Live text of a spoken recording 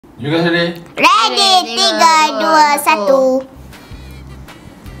You guys ready? Ready, 3, 2, 1.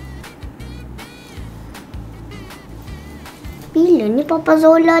 Bila ni Papa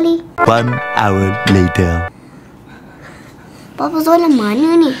Zola ni? 1 hour later. Papa Zola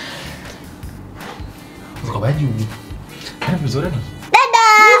mana ni? Buka baju. Kenapa Zola ni?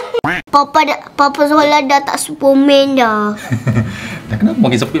 Dadah! Papa Zola dah tak Superman dah. Dah kenapa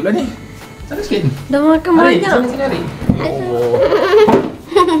makin sepit pula ni? Sana sikit. Dah makan banyak. Sana sini hari. Oh.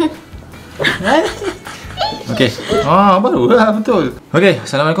 Okey. Baru lah betul. Okey,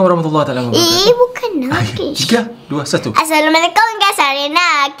 Assalamualaikum warahmatullahi wabarakatuh. Bukan nak. 3, 2, 1. Assalamualaikum guys, hari ni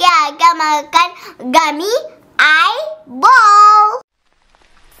kita akan makan Gummy eyeball.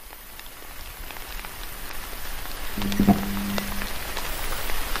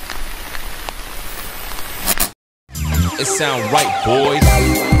 It sound right, boys.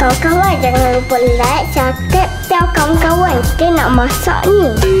 Kawan-kawan jangan lupa like, subscribe, tell kawan-kawan kita nak masak ni.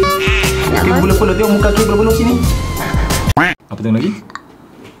 Nak masak. Bola-bola tengok muka aku bola-bola sini. Apa tengok lagi?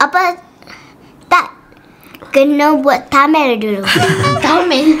 Apa? Tak. Kena buat tamel dulu.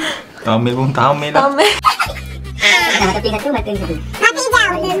 Tamel? Tamil pun tamil lah. Tamil. Mata pink satu, mata hijau. Mati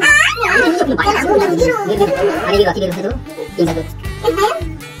hijau. Ada juga biru satu, pink satu.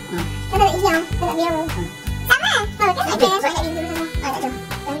 Ada hijau, ada biru. Sama. Kalau kan ada yang banyak biru semua. Tak ada.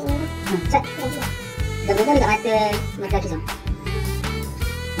 Dah dekat mata kisah.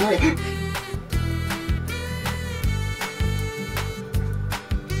 Boleh.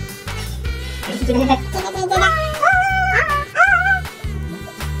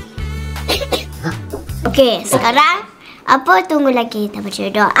 Okey, sekarang apa tunggu lagi? Kita baca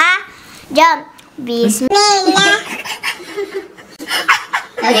doa. Jom. Bismillah.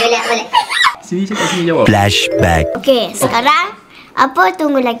 Boleh. Sini cakap, sini jawab. Flashback. Okey, sekarang apa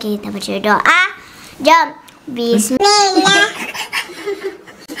tunggu lagi? Kita baca doa. Jom. Bismillah.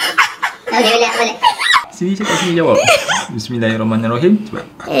 Boleh. Sini cakap, sini jawab. Bismillahirrahmanirrahim. Cepat.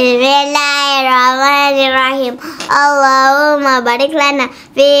 Bismillahirrahmanirrahim. Allahumma barik lana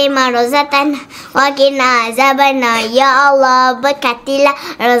fi ma razaqtana wa qina azabannar. Ya Allah, berkatilah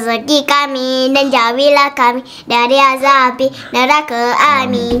rezeki kami dan jauhilah kami dari azab api neraka.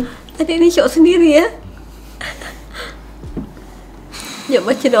 Amin. Adik ni syok sendiri ya. Jom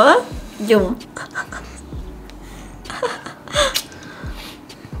baca doa. Jom.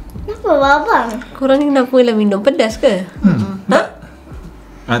 Kenapa babang? Korang ni kenapa lah minum pedas ke? Tak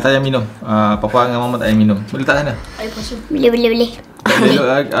payah minum. Papa dengan Mama tak payah minum. Boleh tak sana? Boleh. Boleh.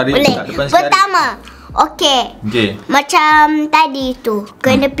 Pertama, okey. Macam tadi tu,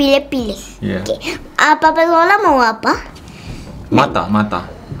 kena pilih-pilih. Ya. Okey. Papa Zola mau apa? Mata.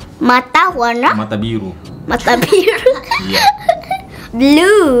 Mata warna? Mata biru. Mata biru. Ya.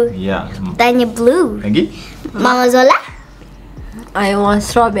 Blue. Ya. Tanya blue. Lagi? Mama Zola? I want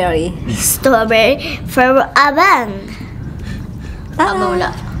strawberry. Strawberry for abang. Abang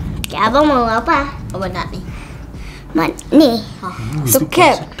pula. Okay, abang mau apa? Abang nak ni. Ni. So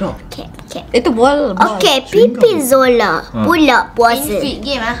cap. Cap. Itu bol. Okey, PIP1ZOLA pula puasa. Squid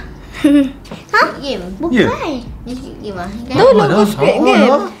game ah. Ha? Game. Bukan. Ni squid game ah. Dah Logo squid game.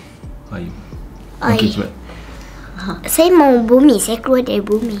 Ayo. Ai. Okey, cepat. Saya mau bumi. Saya keluar dari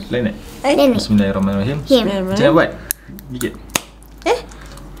bumi. Lain tak? Nenek. Bismillahirrahmanirrahim. Macam mana buat? Gigit.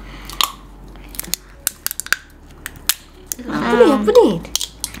 Apa ni?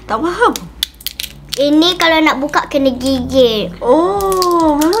 Tak faham. Ini kalau nak buka kena gigit.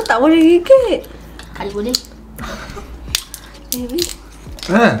 Oh, Mama tak boleh gigit. Kali boleh. Baby.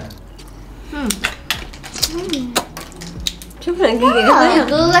 Cuba nak gigit kan saya.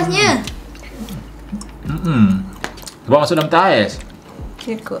 Kerasnya. Buat masuk dalam tais.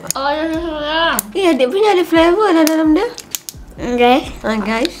 Ikut. Oh, ya. Adik punya ada flavor dalam dia. Okay.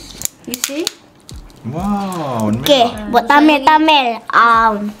 Guys, you see? Wow. Okay, buat tamel.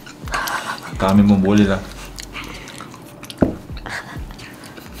 Kami pun boleh lah.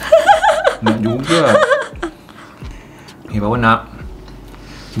 Nak juga. Bawa nak.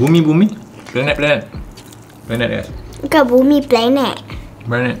 Bumi. Planet guys. Bukan bumi, planet.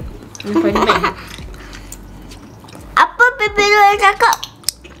 Planet. Apa PIP1ZOLA cakap?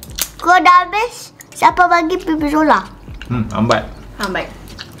 Kau dah habis? Siapa bagi PIP1ZOLA? Ambat.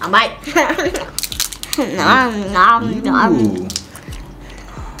 Nom.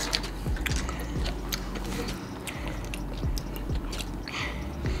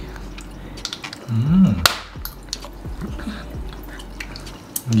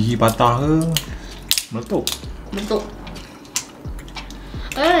 Gigi patah ke? Meletup.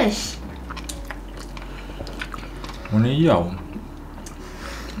 Warna hijau.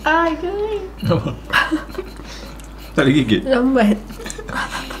 Aduh. Tak ada gigit. Lambat.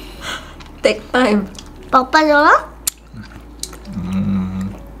 Take time. Papa Zola?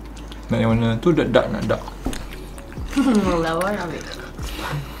 Nak yang mana tu? Dak nak dak. Lawan ambil.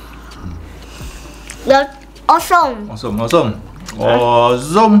 Awesome. Awesome.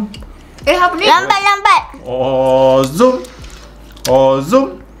 Apa ni? Lambat. Awesome.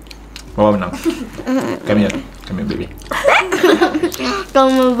 Papa menang. Kami baby.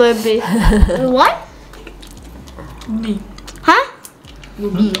 Kamu baby. What? Bumi. Hah?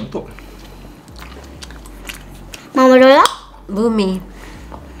 Bumi. Untuk. Mama Zola? Bumi.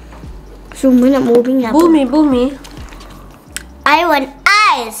 Semua nak bumi apa? Bumi. I want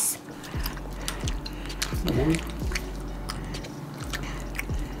ice.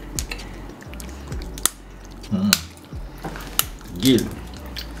 Gil.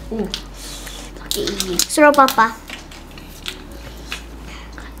 Sakit gigi. Suruh Papa.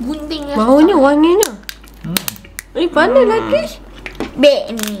 Gunting lah. Baunya, wanginya. Pandai lagi.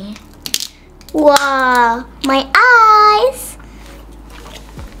 Beg ni. Wow, my eyes.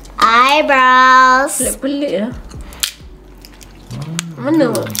 Eyebrows. Pelik-pelik lah.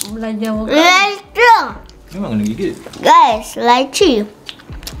 Mana belajar makan? Lychee. Memang kena gigit. Guys, lychee.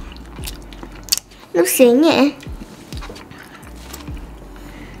 Lu sengit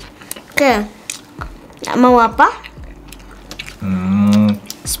Okay. Nak mau apa?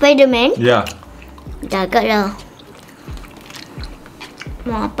 Spiderman? Ya. Jagaklah.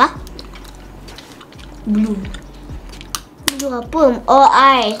 Mau apa? Blue. Blue apa? Oh,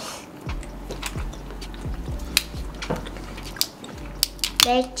 ice.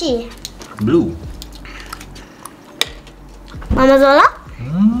 Lychee. Blue. Mama Zola?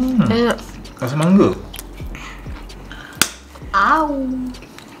 Tengok. Rasa mangga. Au.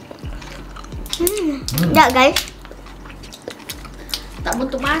 Sekejap guys. Tak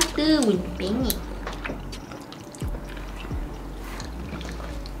bentuk mata pun. Pengik.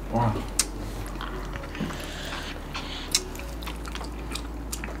 Wah.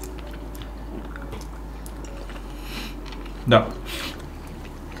 Dah.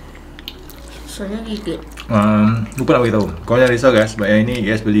 Soalnya gigit. Lupa nak beritahu. Kau jangan risau guys, sebab yang ini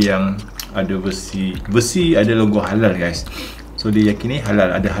guys beli yang ada versi ada logo halal guys. So dia yakini halal,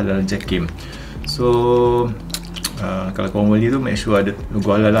 ada halal jakim. So kalau korang beli tu make sure ada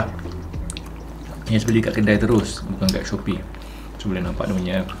logo halal lah. Yang beli kat kedai terus, bukan kat Shopee. So boleh nampak dia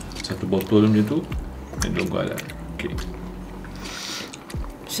punya satu botol macam tu ada logo halal. Okay.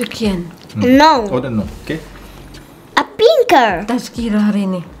 Sekian. No. Oh dah no. Okay. A pinker. Tazkirah hari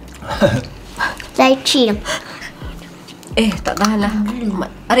ni. Lychee. Tak tahan lah.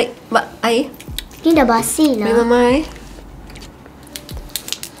 Arik, air. Ni dah basi Beri lah. mama air.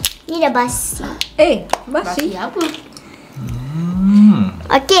 Ni dah basi. Basi. Basi apa?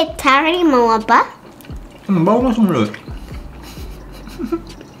 Okay, Tari mau apa? Bau masuk mulut.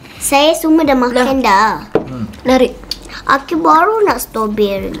 Saya semua dah makan dah. Narik. Aku baru nak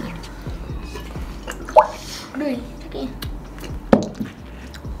strawberry. Aduh, sakit.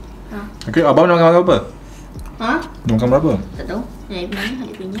 Okay, abang nak makan apa? Ha? Nak makan berapa? Tak tahu. Yang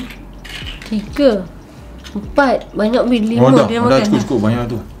adik punya. 3, 4. Banyak beli 5 Oh dah, dia dah makan. cukup banyak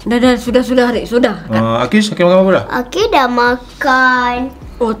tu. Dah. Sudah Arik. Sudah. Akis, Akis makan apa dah? Aku dah makan.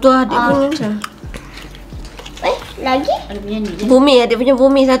 Oh, tu adik punya. Lagi? Ada punya ni je. Bumi, adik punya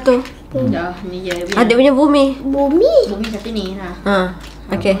bumi satu. Dah, ni je. Adik punya bumi. Bumi. Bumi satu ni.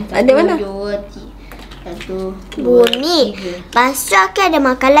 Okey. Adik mana? Satu, dua, Bumi. tiga. Lepas tu aku ada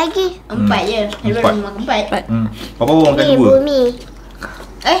makan lagi. 4 je. Hari baru makan 4. Papa bawa makan Ni 2. bumi.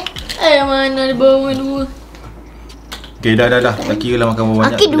 Mana ada bawa 2. Okay, dah. Tak kira lah makan berapa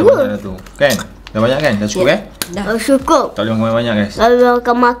banyak. Akid Dah 2. banyak dah tu. Kan? Dah banyak kan? Dah cukup kan? Dah. Oh, cukup. Tak boleh makan banyak-banyak guys.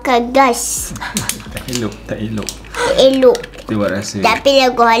 Kalau makan guys. Tak elok. Elok. Kita buat rasa. Tapi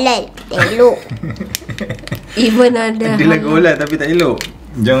lagu halal. Elok. Even ada. Dia lagu halal tapi tak elok.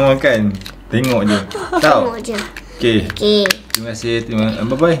 Jangan makan. Tengok je. Tahu? Tengok je. Okay. Okay. Terima kasih.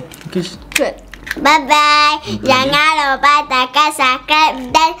 Bye-bye. Okay. Bye-bye. Jangan lupa tekan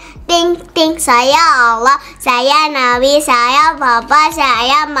subscribe dan ting-ting. Saya Allah, saya Nabi, saya Papa,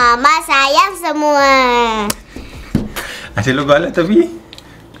 saya Mama, sayang semua. Ada logo halal tapi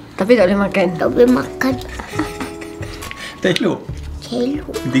Tapi tak boleh makan. Tak boleh makan. tak elok.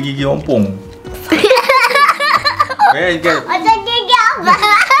 Elok. Kita gigi ompong. Guys. Macam gigi apa?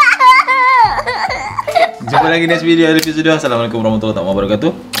 Jumpa lagi next video episode 2. Assalamualaikum warahmatullahi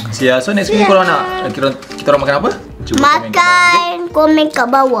wabarakatuh. See ya. So next video korang nak kita orang makan apa? Cuba Makan komen kat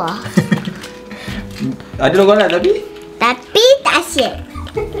bawah. Ada logo halal tapi Tapi tak asyik.